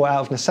during the war out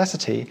of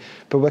necessity,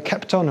 but were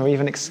kept on or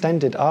even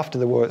extended after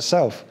the war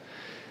itself.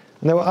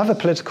 And there were other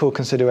political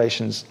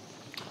considerations.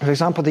 For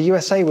example, the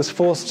USA was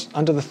forced,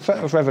 under the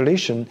threat of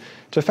revolution,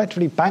 to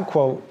effectively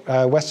bankroll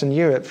Western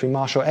Europe through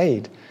Marshall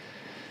aid.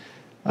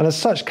 And as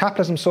such,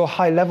 capitalism saw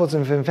high levels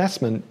of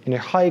investment,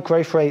 high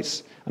growth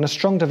rates, and a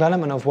strong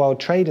development of world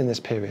trade in this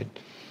period.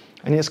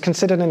 And it's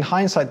considered in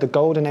hindsight the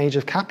golden age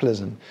of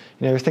capitalism,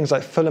 with things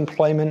like full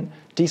employment,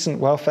 decent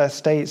welfare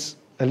states,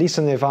 at least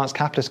in the advanced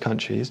capitalist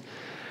countries.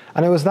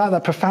 And it was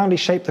that profoundly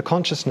shaped the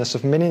consciousness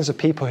of millions of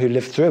people who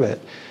lived through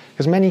it,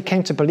 because many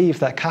came to believe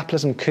that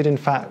capitalism could in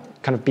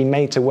fact kind of be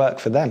made to work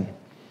for them.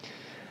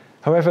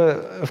 However,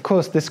 of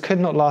course, this could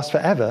not last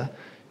forever.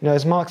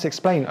 As Marx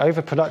explained,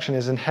 overproduction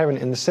is inherent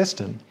in the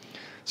system.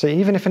 So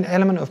even if an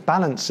element of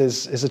balance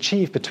is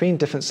achieved between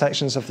different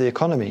sections of the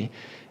economy,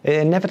 it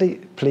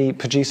inevitably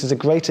produces a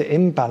greater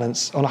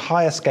imbalance on a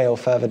higher scale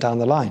further down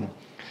the line.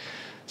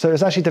 So it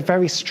was actually the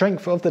very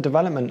strength of the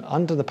development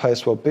under the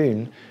post-war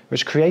boom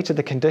which created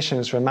the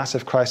conditions for a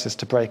massive crisis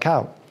to break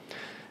out.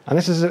 And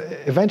this is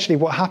eventually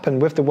what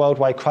happened with the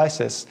worldwide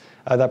crisis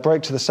that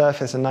broke to the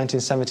surface in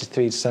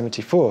 1973 to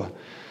 74.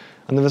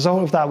 And the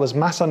result of that was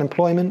mass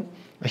unemployment,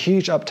 a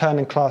huge upturn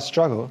in class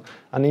struggle,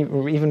 and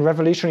even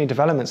revolutionary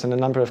developments in a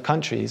number of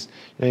countries,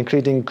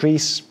 including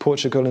Greece,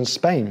 Portugal, and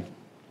Spain.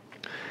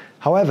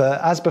 However,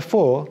 as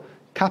before,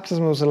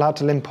 capitalism was allowed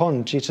to limp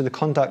on due to the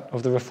conduct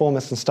of the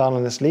reformist and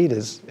Stalinist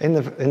leaders in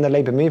the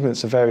labour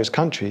movements of various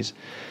countries.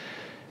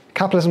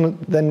 Capitalism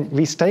then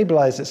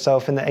restabilised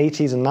itself in the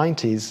 80s and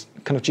 90s,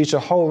 kind of due to a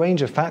whole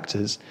range of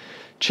factors.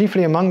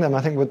 Chiefly among them,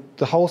 I think, were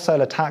the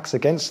wholesale attacks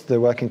against the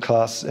working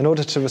class in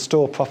order to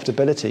restore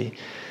profitability.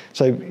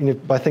 So,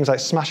 by things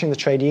like smashing the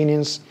trade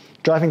unions,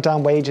 driving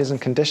down wages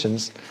and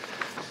conditions.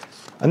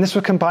 And this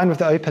was combined with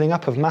the opening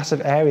up of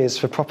massive areas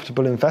for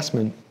profitable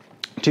investment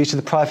due to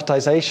the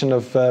privatization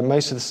of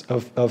most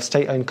of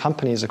state-owned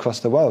companies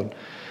across the world.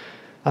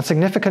 And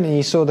significantly,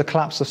 you saw the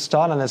collapse of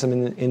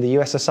Stalinism in the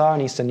USSR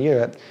and Eastern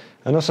Europe,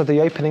 and also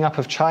the opening up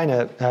of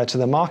China to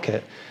the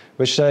market,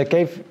 which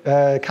gave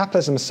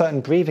capitalism a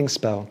certain breathing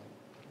spell.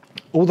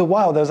 All the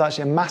while, there was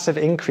actually a massive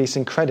increase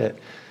in credit,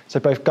 so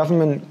both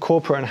government,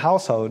 corporate, and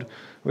household,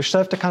 which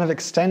served to kind of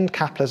extend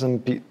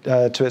capitalism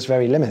to its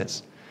very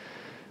limits.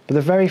 But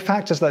the very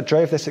factors that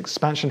drove this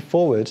expansion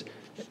forward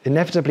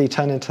inevitably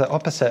turned into the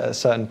opposite at a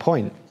certain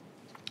point.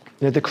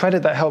 The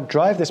credit that helped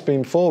drive this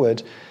boom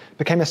forward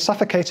became a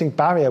suffocating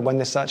barrier when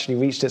this actually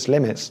reached its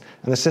limits,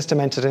 and the system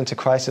entered into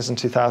crisis in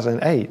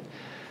 2008.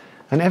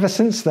 And ever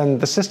since then,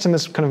 the system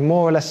has kind of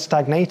more or less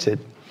stagnated,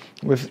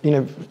 with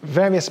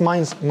various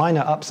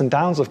minor ups and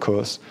downs, of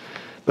course.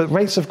 But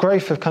rates of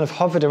growth have kind of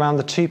hovered around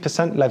the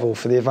 2% level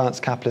for the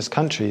advanced capitalist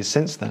countries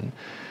since then.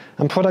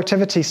 And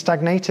productivity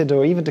stagnated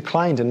or even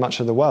declined in much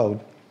of the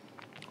world.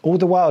 All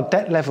the while,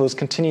 debt levels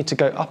continued to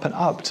go up and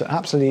up to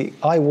absolutely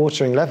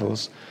eye-watering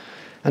levels.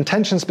 And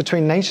tensions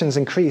between nations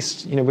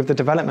increased, with the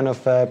development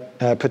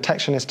of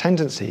protectionist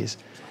tendencies.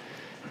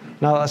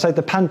 Now, I say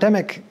the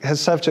pandemic has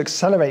served to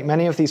accelerate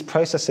many of these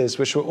processes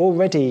which were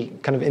already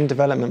kind of in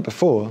development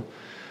before.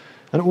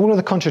 And all of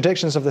the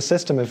contradictions of the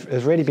system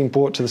have really been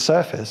brought to the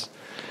surface.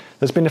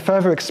 There's been a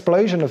further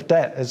explosion of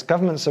debt as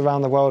governments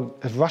around the world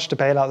have rushed to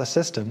bail out the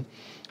system,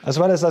 as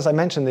well as I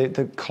mentioned,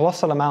 the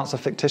colossal amounts of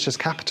fictitious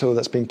capital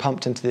that's been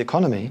pumped into the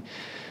economy,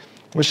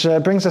 which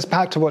brings us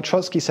back to what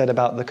Trotsky said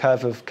about the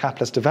curve of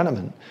capitalist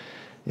development.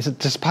 He said,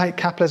 despite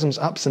capitalism's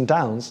ups and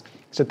downs,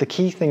 he said the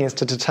key thing is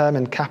to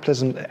determine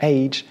capitalism's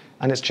age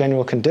and its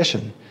general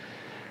condition,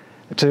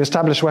 to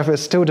establish whether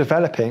it's still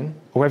developing,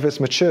 or whether it's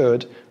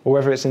matured, or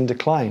whether it's in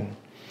decline.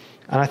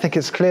 And I think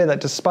it's clear that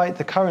despite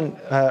the current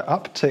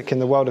uptick in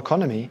the world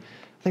economy,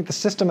 I think the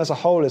system as a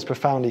whole is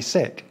profoundly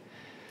sick.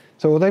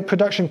 So although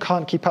production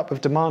can't keep up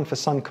with demand for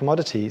some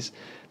commodities,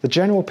 the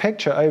general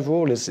picture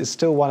overall is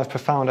still one of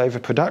profound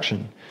overproduction.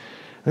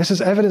 And this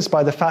is evidenced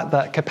by the fact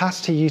that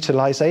capacity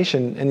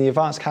utilization in the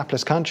advanced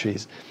capitalist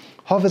countries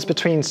hovers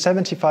between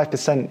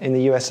 75% in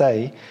the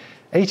USA,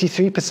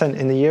 83%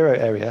 in the euro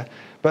area,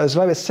 but as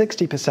low as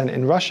 60%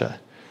 in Russia.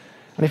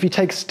 And if you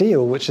take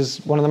steel, which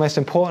is one of the most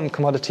important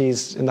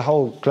commodities in the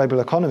whole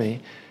global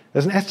economy,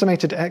 there's an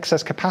estimated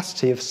excess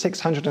capacity of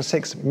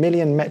 606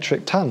 million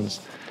metric tons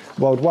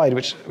worldwide,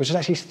 which is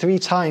actually 3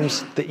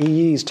 times the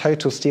EU's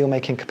total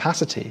steel-making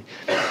capacity.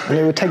 And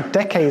it would take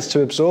decades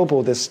to absorb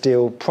all this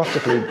steel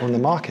profitably on the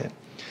market.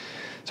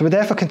 So we're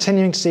therefore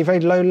continuing to see very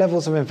low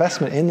levels of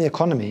investment in the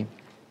economy,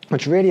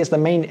 which really is the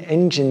main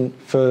engine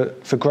for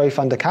growth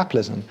under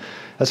capitalism,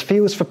 as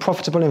fields for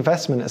profitable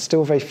investment are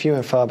still very few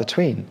and far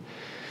between.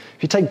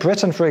 If you take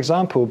Britain, for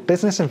example,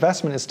 business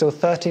investment is still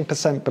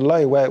 13%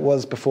 below where it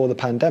was before the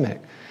pandemic.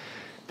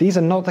 These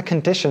are not the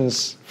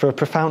conditions for a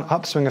profound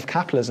upswing of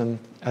capitalism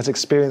as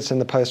experienced in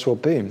the post-war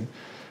boom.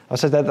 I would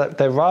say that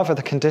they're rather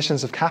the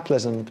conditions of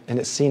capitalism in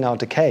its senile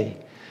decay.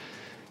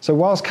 So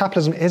whilst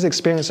capitalism is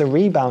experiencing a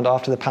rebound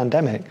after the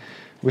pandemic,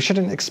 we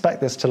shouldn't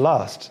expect this to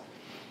last.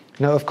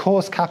 Now, of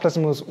course,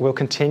 capitalism will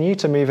continue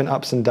to move in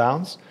ups and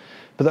downs,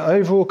 but the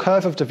overall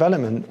curve of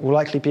development will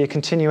likely be a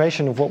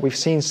continuation of what we've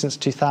seen since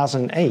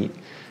 2008,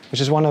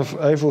 which is one of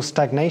overall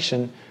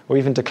stagnation or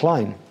even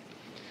decline.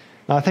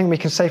 Now, I think we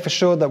can say for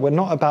sure that we're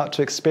not about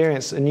to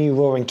experience a new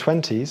roaring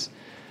 20s.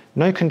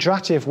 No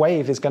Kondratyov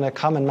wave is going to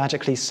come and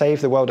magically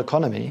save the world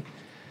economy.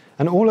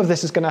 And all of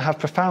this is going to have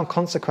profound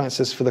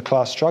consequences for the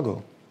class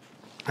struggle.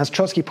 As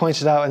Trotsky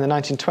pointed out in the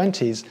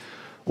 1920s,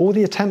 all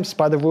the attempts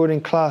by the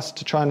ruling class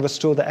to try and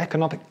restore the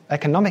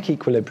economic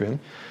equilibrium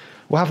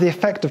will have the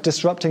effect of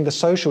disrupting the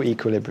social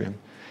equilibrium.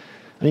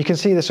 And you can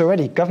see this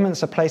already.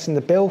 Governments are placing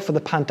the bill for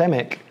the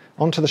pandemic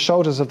onto the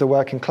shoulders of the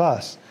working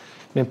class.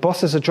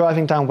 Bosses are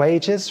driving down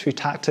wages through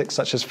tactics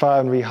such as fire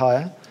and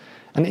rehire,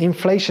 and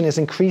inflation is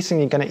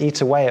increasingly going to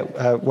eat away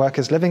at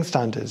workers' living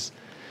standards.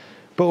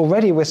 But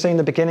already we're seeing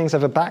the beginnings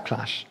of a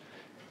backlash.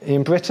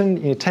 In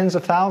Britain, tens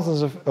of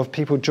thousands of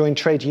people joined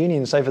trade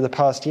unions over the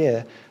past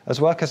year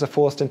as workers are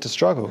forced into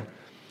struggle.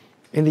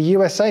 In the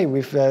USA,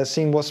 we've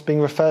seen what's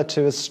being referred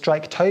to as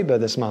Striketober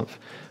this month,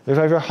 with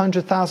over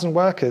 100,000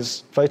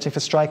 workers voting for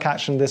strike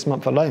action this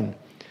month alone.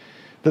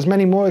 There's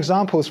many more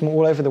examples from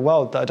all over the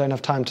world that I don't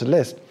have time to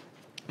list.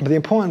 But the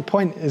important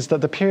point is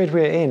that the period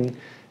we're in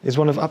is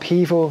one of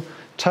upheaval,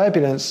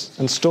 turbulence,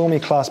 and stormy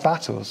class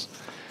battles.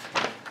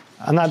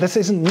 And that this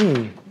isn't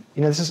new.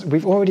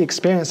 we've already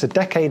experienced a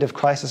decade of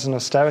crisis and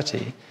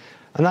austerity,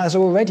 and that has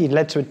already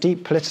led to a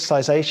deep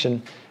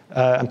politicization,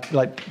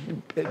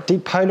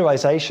 deep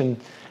polarization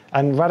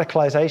and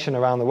radicalization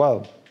around the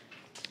world.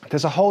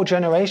 There's a whole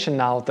generation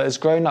now that has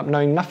grown up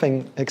knowing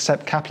nothing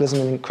except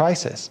capitalism in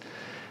crisis.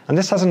 And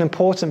this has an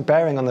important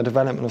bearing on the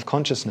development of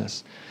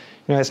consciousness.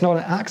 It's not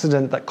an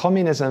accident that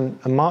communism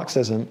and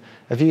Marxism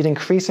are viewed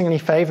increasingly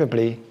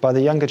favorably by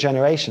the younger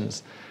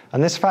generations.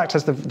 And this fact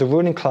has the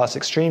ruling class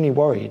extremely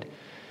worried.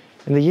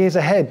 In the years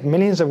ahead,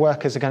 millions of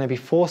workers are going to be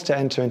forced to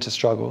enter into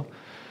struggle.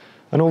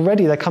 And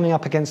already they're coming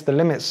up against the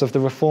limits of the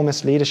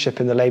reformist leadership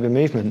in the labour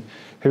movement,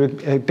 who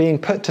are being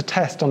put to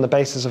test on the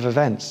basis of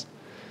events.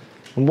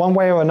 In one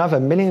way or another,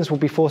 millions will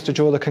be forced to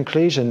draw the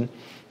conclusion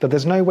that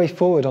there's no way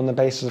forward on the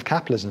basis of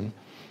capitalism.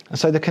 And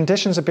so the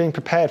conditions are being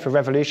prepared for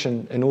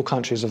revolution in all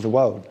countries of the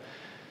world.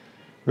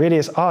 Really,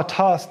 it's our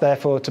task,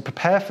 therefore, to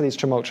prepare for these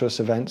tumultuous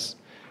events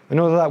in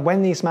order that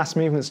when these mass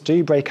movements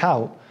do break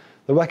out,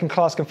 the working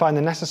class can find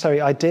the necessary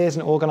ideas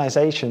and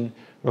organisation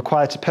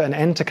required to put an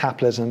end to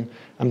capitalism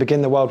and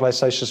begin the worldwide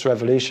socialist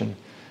revolution.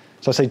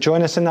 So I say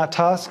join us in that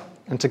task,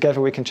 and together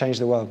we can change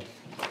the world.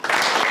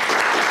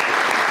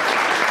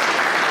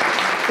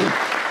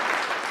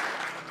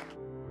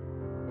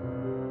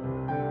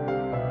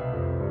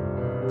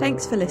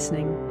 Thanks for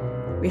listening.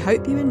 We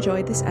hope you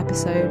enjoyed this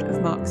episode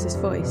of Marx's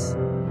Voice.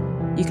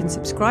 You can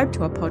subscribe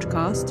to our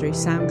podcast through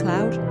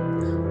SoundCloud,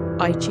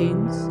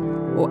 iTunes,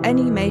 or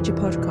any major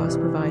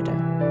podcast provider,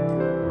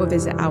 or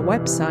visit our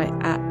website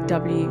at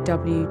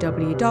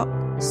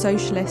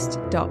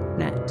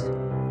www.socialist.net.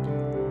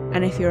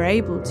 And if you're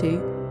able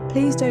to,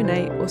 please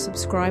donate or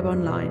subscribe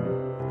online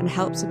and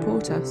help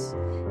support us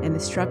in the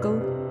struggle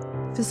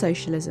for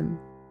socialism.